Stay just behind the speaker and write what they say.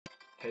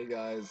Hey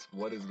guys,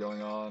 what is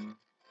going on?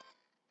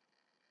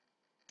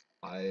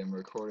 I am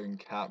recording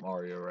Cat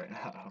Mario right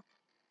now.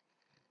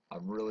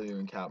 I'm really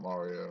doing Cat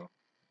Mario.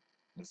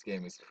 This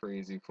game is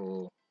crazy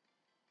cool.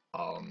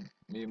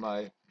 Me and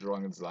my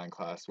drawing and design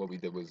class, what we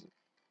did was,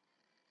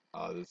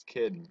 this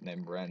kid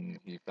named Bren,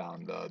 he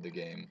found the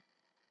game,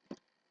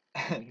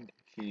 and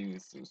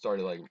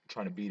started like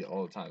trying to beat it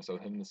all the time. So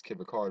him and this kid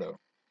Ricardo,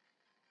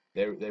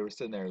 they were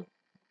sitting there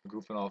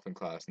goofing off in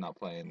class, not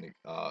playing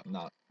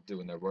not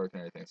doing their work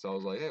and everything. So I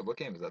was like, hey, what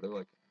game is that? They were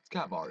like, it's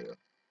Cat Mario.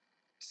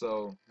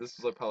 So this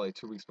was like probably like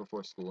 2 weeks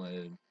before school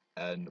ended,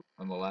 and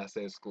on the last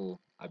day of school,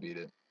 I beat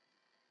it.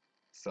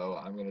 So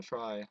I'm gonna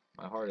try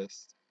my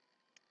hardest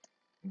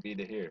and beat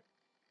it here.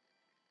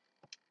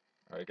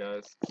 All right,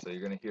 guys. So uh,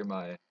 you're gonna hear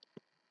my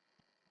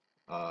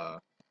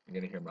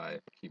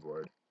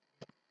keyboard.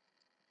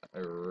 I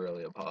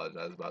really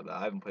apologize about that.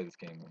 I haven't played this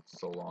game in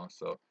so long,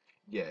 so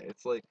yeah,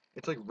 it's like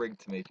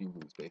rigged to make you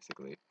lose,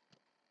 basically.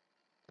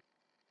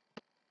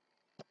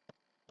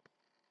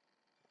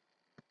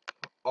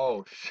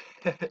 Oh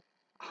shit!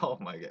 Oh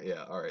my god.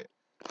 Yeah. All right.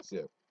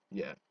 So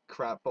yeah,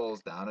 crap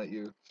falls down at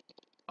you.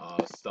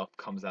 Stuff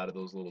comes out of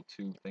those little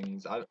tube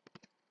thingies. I'm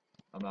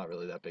not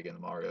really that big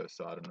into Mario,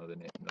 so I don't know the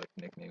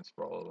nicknames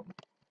for all of them.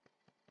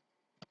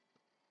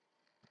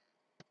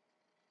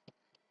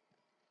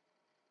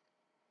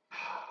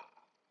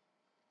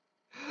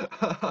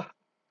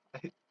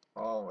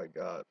 Oh my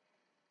god.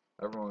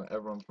 Everyone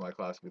from my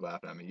class would be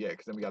laughing at me. Yeah,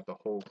 because then we got the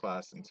whole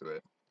class into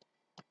it,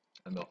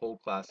 and the whole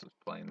class was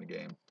playing the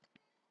game,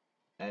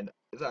 and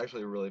it's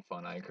actually really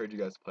fun. I encourage you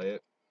guys to play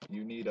it.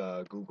 You need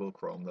Google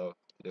Chrome though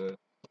to do it.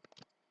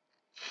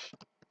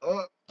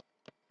 Oh,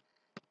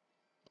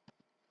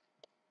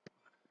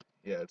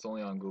 yeah, it's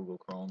only on Google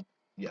Chrome.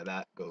 Yeah,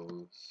 that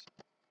goes.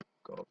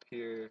 Go up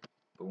here.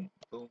 Boom,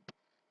 boom.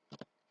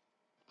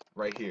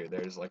 Right here,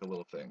 there's like a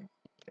little thing.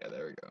 Yeah,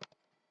 there we go.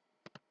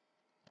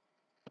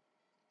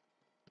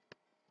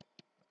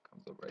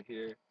 Comes up right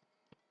here.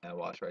 And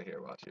watch right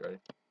here. Watch. You ready?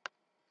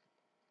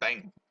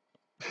 Bang!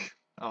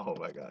 Oh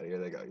my god, here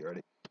they go. You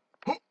ready?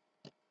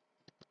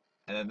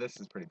 And then this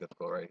is pretty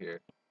difficult right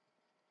here.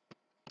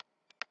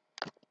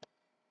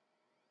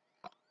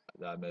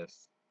 I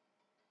missed.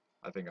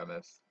 I think I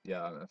missed.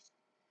 Yeah, I missed.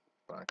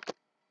 Fuck.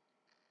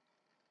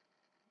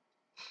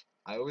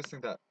 I always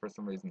think that for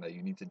some reason that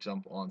you need to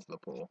jump onto the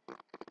pole.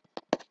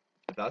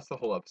 If that's the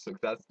whole episode,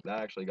 that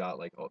actually got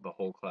like the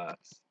whole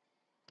class.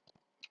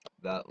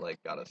 That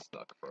like got us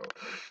stuck, bro.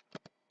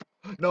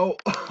 No!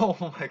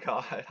 Oh my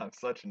god, I'm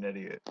such an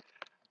idiot.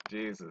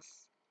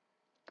 Jesus.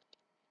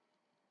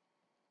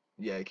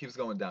 Yeah, it keeps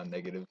going down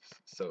negatives.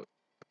 So,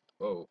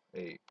 whoa,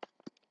 hey,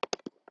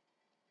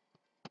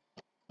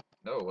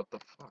 no, what the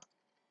fuck?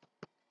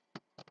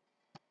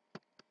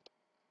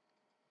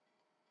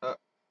 Uh,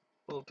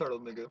 little turtle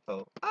nigga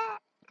fell. Ah!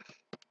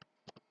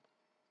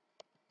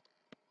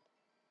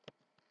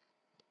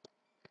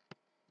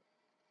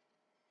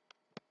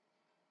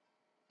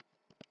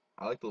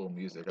 I like the little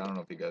music. I don't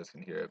know if you guys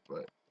can hear it,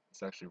 but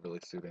it's actually really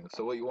soothing.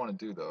 So what you want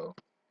to do though,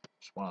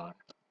 just wanna,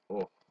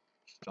 oh,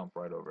 just jump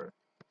right over it.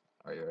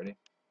 Are you ready?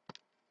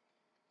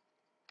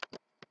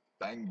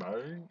 Bang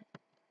bang.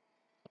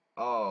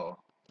 Oh,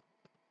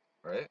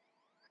 right.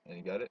 And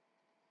you got it.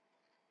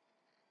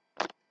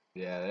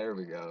 Yeah, there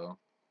we go.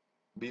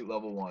 Beat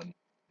level 1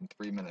 in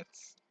 3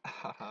 minutes.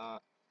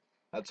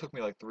 That took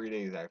me like 3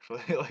 days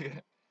actually,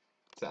 like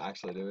to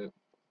actually do it.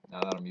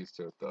 Now that I'm used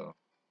to it though.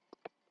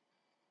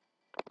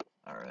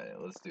 All right,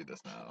 let's do this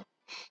now.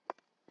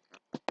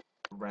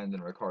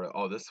 Brandon Ricardo.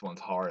 Oh, this one's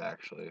hard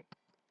actually.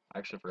 I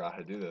actually forgot how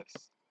to do this.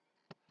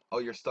 Oh,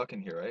 you're stuck in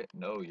here, right?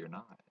 No, you're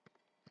not.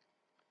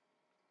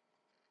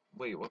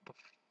 Wait, what the?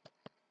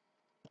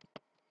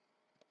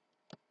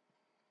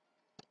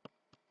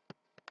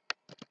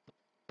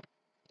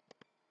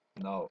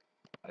 No,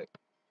 I.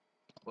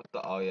 What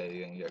the? Oh yeah,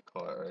 you're gonna get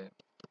caught, right?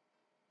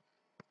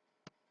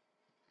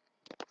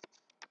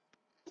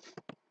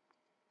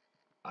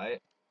 I.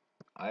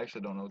 I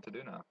actually don't know what to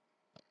do now.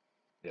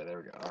 Yeah, there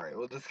we go. All right,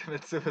 we'll just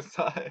commit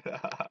suicide.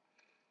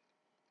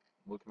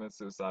 We'll commit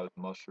suicide with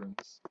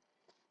mushrooms.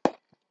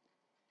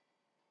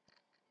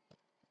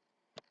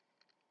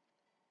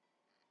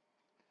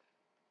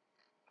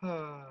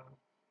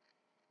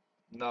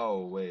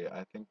 No, wait.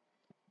 I think.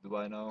 Do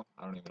I know?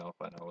 I don't even know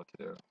if I know what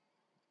to do.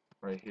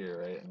 Right here,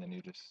 right? And then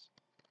you just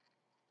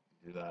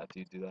do that. Do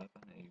you do that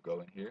then? And you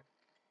go in here.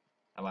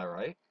 Am I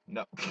right?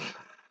 No.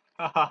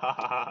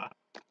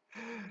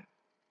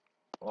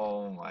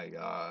 Oh my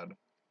god.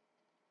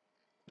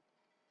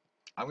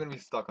 I'm gonna be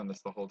stuck on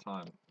this the whole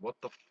time. What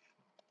the f—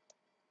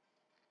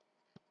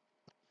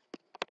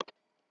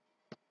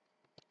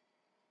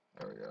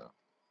 There we go.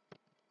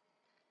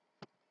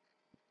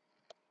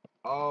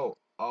 Oh,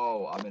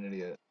 oh, I'm an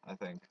idiot, I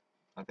think.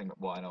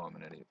 Well, I know I'm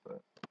an idiot,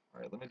 but...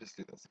 Alright, let me just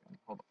do this again.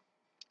 Hold on.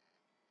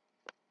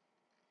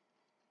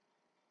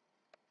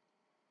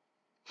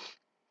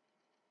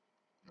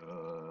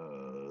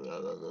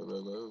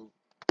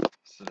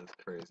 This is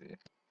crazy.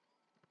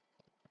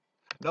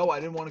 No, I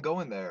didn't want to go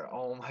in there.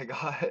 Oh my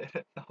god.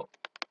 No.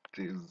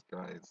 Jesus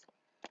Christ.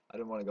 I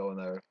didn't want to go in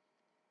there.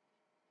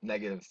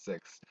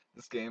 -6.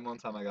 This game, one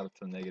time I got up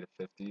to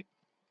 -50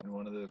 in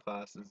one of the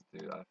classes.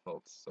 Dude, I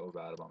felt so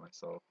bad about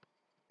myself.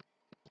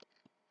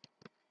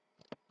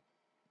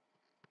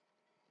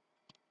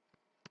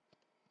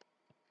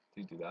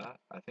 Do you do that?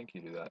 I think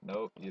you do that.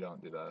 Nope, you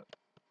don't do that.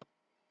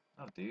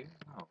 Oh, do you?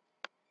 No.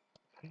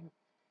 How do you?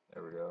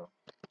 There we go.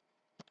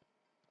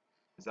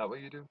 Is that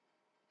what you do?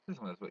 This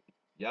one is what.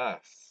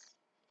 Yes.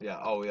 Yeah.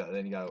 Oh, yeah.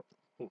 Then you got.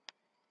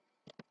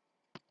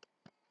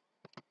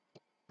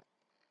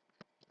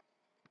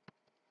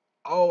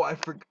 Oh, I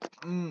forgot.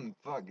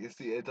 Fuck. You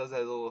see, it does have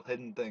little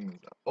hidden things.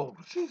 Oh,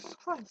 Jesus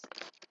Christ.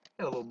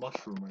 Got a little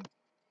mushroom right.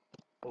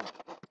 Oh,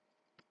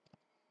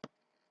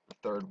 the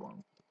third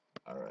one.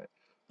 All right.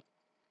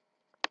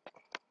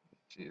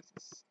 Jesus.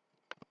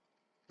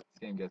 This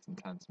game gets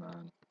intense,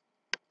 man.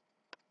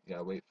 You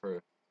gotta wait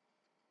for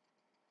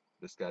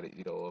this guy to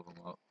eat all of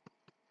them up.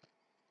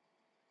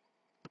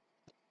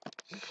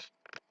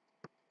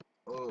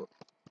 Oh.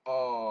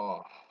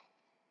 Oh.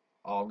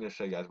 Oh, I'm gonna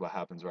show you guys what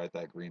happens right at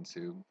that green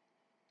tube.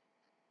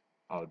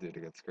 Oh, dude,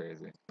 it gets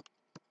crazy.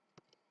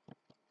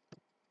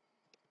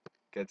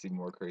 Gets even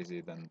more crazy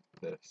than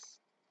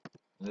this.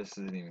 And this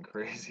isn't even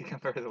crazy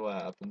compared to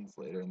what happens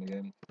later in the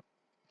game.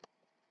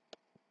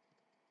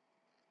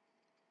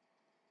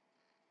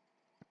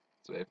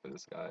 Let's wait for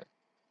this guy.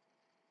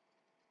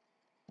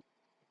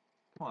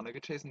 Come on, I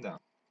could chase him down.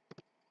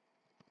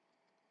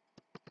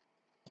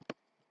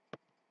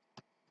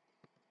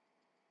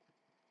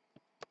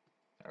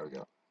 There we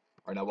go.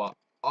 Alright, now what?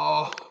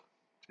 Oh!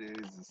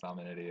 Jesus, I'm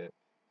an idiot.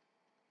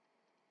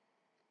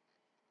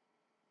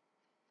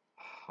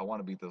 I want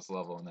to beat this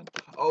level and then.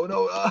 Oh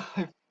no!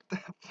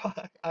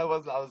 Fuck! I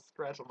was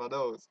scratching my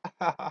nose.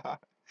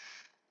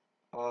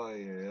 Oh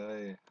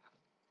yeah.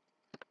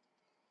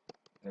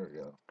 There we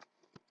go.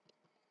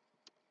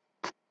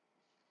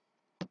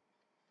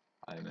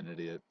 I am an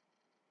idiot.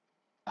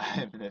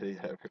 I am an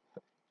idiot.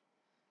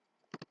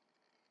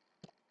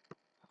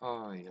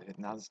 Oh yeah.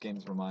 Now this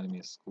game's reminding me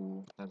of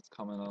school. That's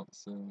coming up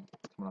soon.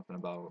 It's coming up in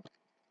about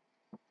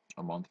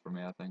a month for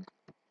me, I think.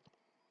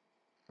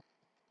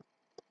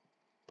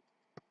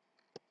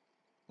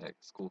 Yeah,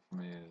 school for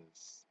me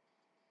is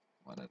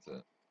when is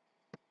it?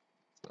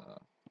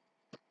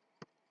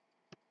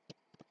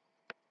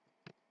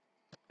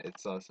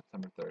 It's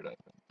September 3rd, I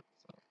think.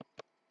 So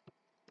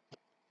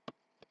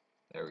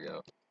there we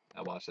go.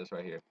 Now watch this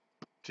right here.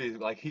 Jeez,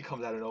 like he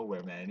comes out of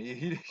nowhere, man.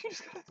 He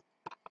just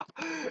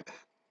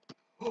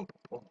oh,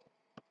 oh.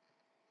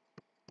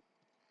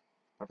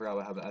 I forgot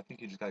what happened. I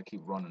think you just gotta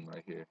keep running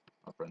right here.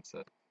 My friend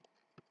said.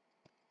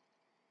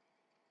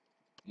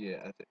 Yeah,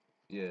 I think.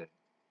 Yeah,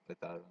 like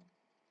that.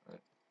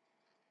 Right.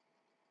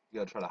 You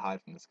gotta try to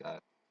hide from this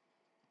guy.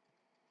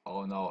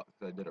 Oh no,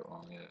 'cause I did it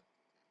wrong. Yeah.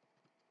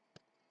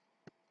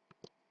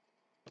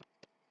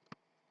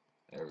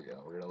 There we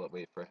go. We're gonna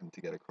wait for him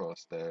to get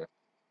across there.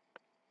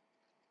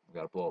 We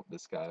gotta blow up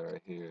this guy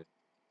right here.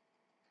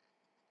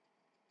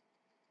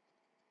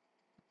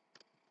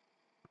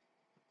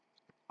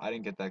 I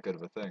didn't get that good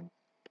of a thing.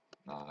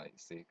 Nah, you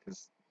see,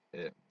 'cause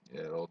it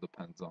all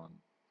depends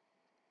on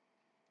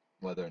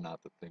whether or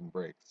not the thing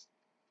breaks,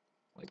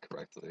 like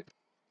correctly.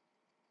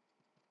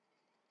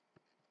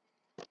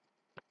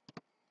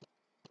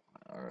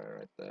 Alright,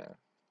 right there.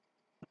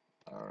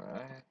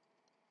 Alright.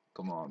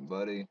 Come on,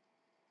 buddy.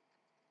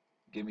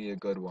 Give me a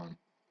good one.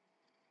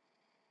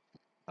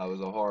 That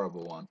was a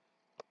horrible one.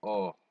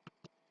 Oh.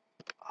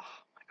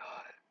 Oh my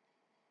god.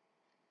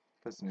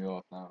 Pissing me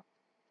off now.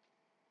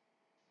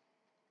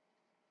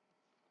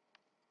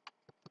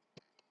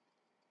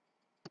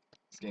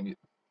 This game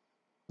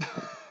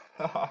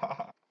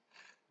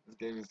This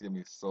game is getting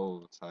me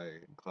so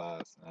tight in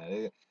class.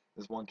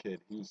 This one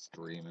kid, he was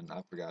screaming.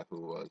 I forgot who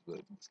it was,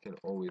 but this kid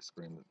always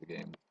screamed at the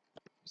game.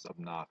 It's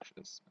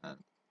obnoxious, man.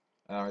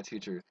 And our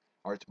teacher,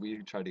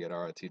 we tried to get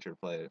our teacher to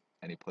play it,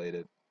 and he played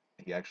it.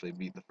 He actually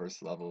beat the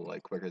first level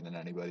like quicker than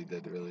anybody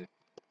did. Really,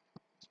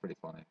 it's pretty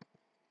funny.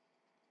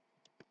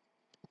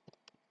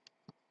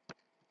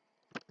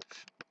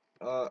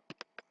 Uh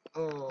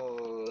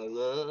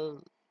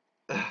oh,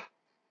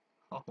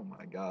 oh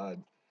my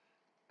God!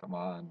 Come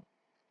on,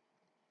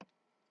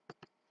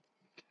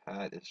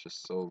 cat is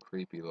just so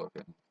creepy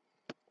looking.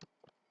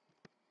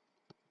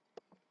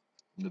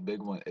 The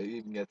big one, it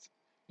even gets.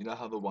 You know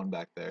how the one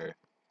back there,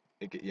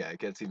 yeah, it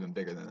gets even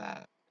bigger than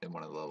that in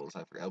one of the levels.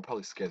 I forgot. It'll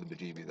probably scare the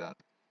bejeebies out.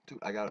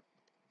 Dude, I got.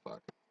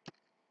 Fuck.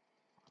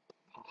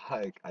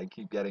 I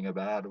keep getting a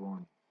bad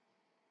one.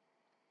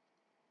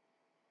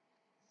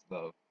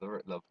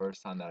 The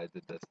first time that I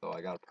did this though,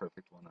 I got a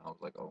perfect one. And I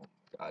was like, oh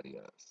my God,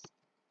 yes.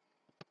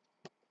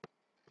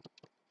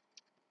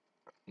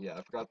 Yeah,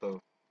 I forgot the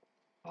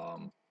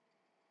um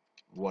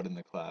what in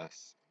the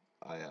class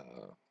I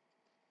uh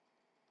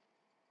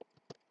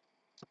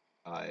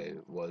I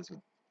was.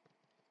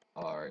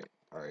 All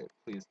right,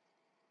 please.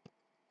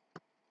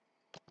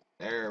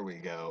 There we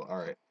go. All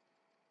right.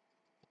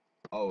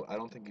 Oh, I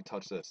don't think you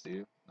touch this, do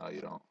you? No,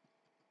 you don't.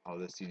 Oh,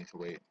 this you need to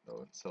wait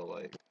though until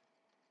like.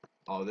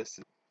 Oh,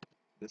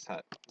 This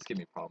gave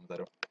me problems. I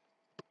don't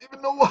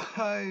even know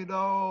why.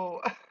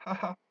 No.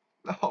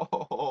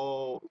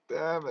 No.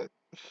 Damn it.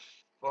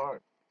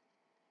 Fuck.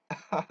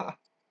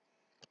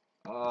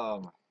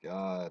 Oh my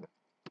god.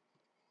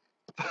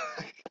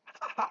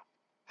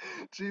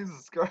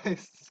 Jesus Christ,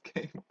 this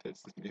game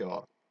pisses me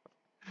off.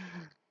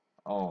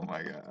 Oh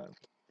my god.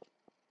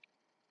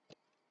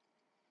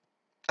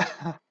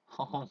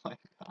 Oh my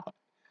god.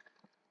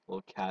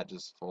 Little cat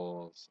just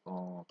falls.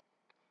 Oh.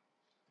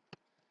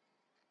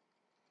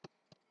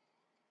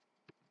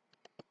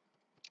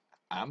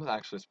 I'm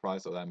actually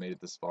surprised that I made it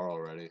this far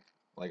already.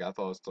 Like, I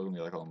thought it was still gonna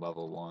be like on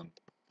level 1.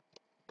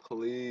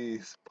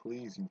 Please,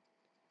 please, you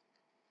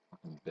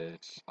fucking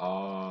bitch.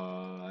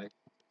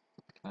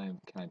 Can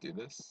I do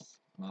this?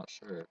 Not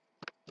sure.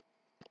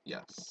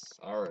 Yes.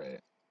 Alright.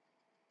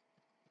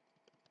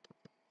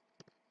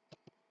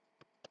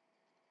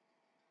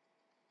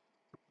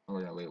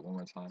 We're gonna wait one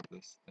more time for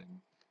this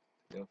thing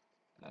to go.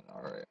 And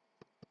alright.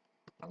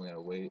 I'm gonna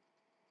wait.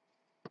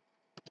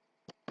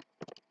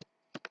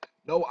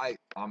 No,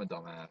 I'm a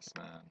dumbass,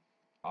 man.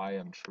 I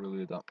am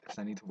truly a dumb because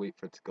I need to wait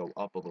for it to go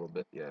up a little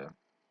bit, yeah.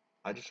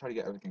 I just try to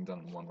get everything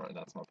done in one run,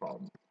 that's my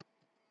problem.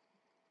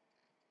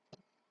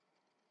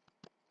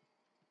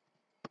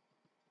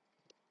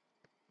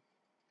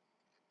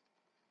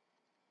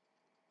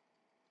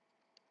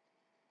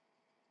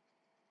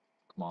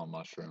 Come on,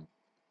 mushroom.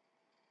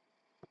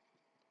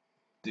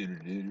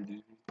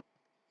 Doo-doo-doo-doo-doo.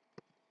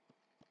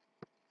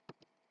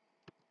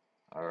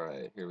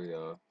 Alright, here we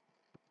go.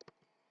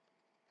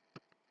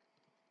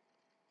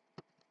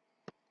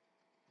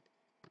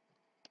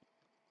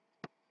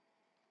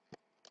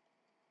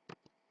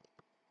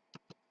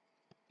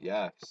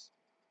 Yes.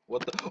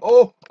 What the?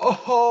 Oh!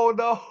 Oh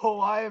no!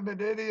 I am an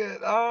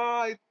idiot!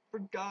 Ah, I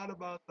forgot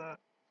about that.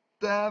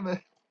 Damn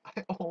it!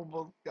 I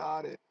almost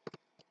got it.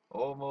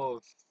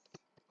 Almost.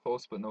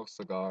 Close but no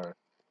cigar.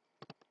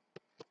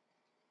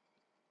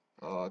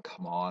 Oh,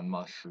 come on,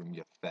 mushroom,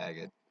 you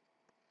faggot.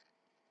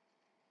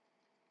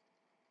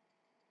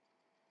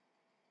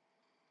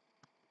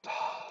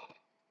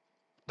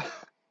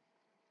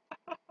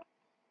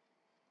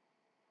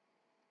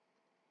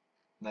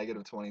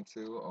 Negative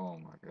 22? Oh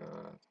my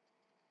god.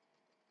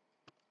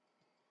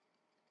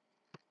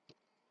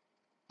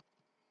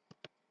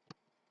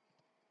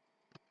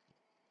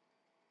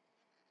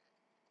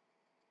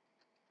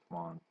 Come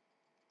on.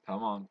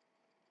 Come on.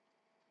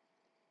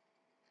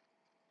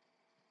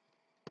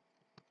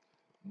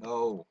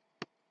 No.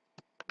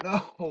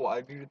 No!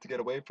 I needed to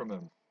get away from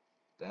him.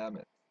 Damn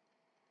it.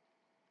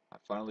 I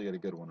finally get a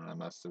good one and I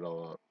messed it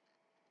all up.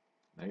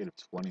 Negative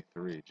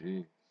 23,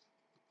 jeez.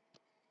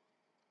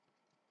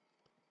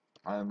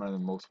 I remember the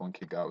most one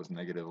kid got was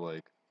negative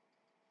like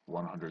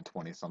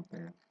 120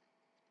 something.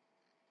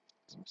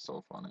 It's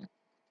so funny.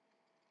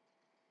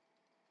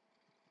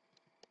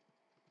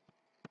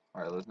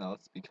 Alright,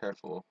 let's be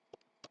careful.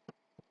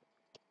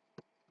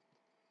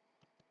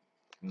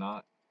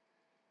 Not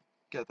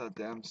get that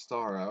damn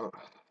star out.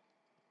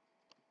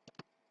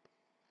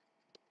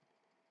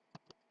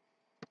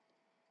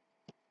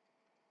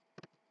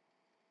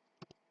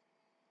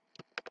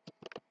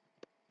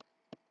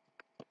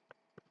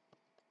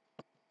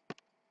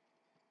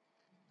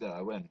 Did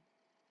I win?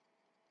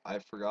 I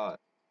forgot.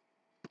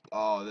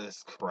 Oh,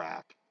 this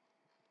crap.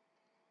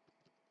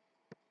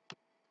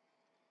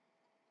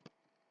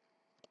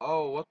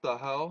 Oh, what the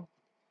hell?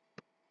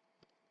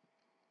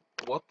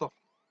 What the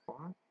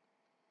fuck?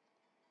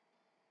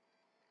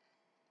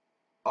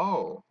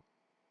 Oh.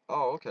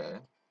 Oh, okay.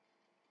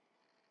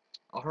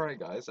 Alright,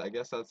 guys. I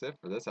guess that's it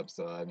for this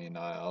episode. I mean,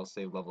 I'll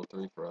save level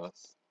 3 for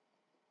us.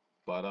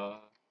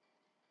 But,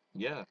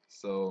 yeah.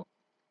 So,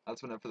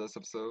 that's been it for this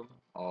episode.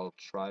 I'll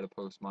try to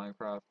post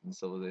Minecraft and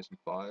Civilization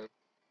 5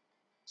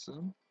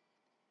 soon.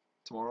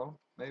 Tomorrow,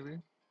 maybe.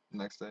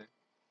 Next day.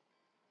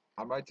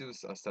 I might do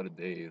a set of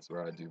days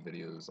where I do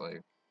videos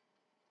like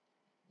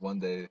one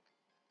day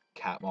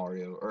Cat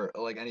Mario or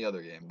like any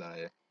other game that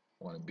I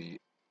want to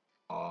beat.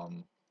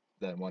 Um,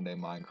 then one day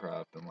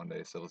Minecraft and one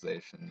day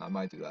Civilization. I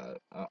might do that.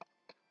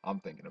 I'm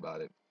thinking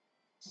about it.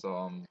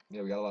 So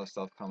yeah, we got a lot of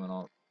stuff coming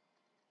up.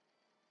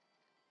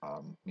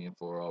 Me and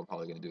Flora are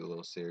probably gonna do a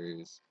little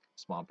series.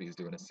 Swampy's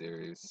doing a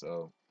series.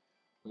 So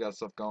we got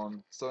stuff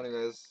going. So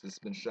anyways, this has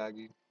been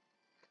Shaggy.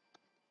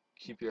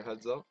 Keep your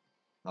heads up.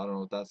 I don't know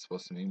what that's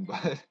supposed to mean,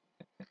 but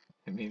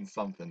it means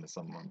something to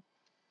someone.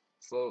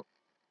 So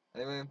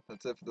anyway,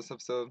 that's it for this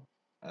episode,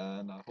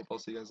 and I hope I'll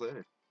see you guys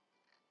later.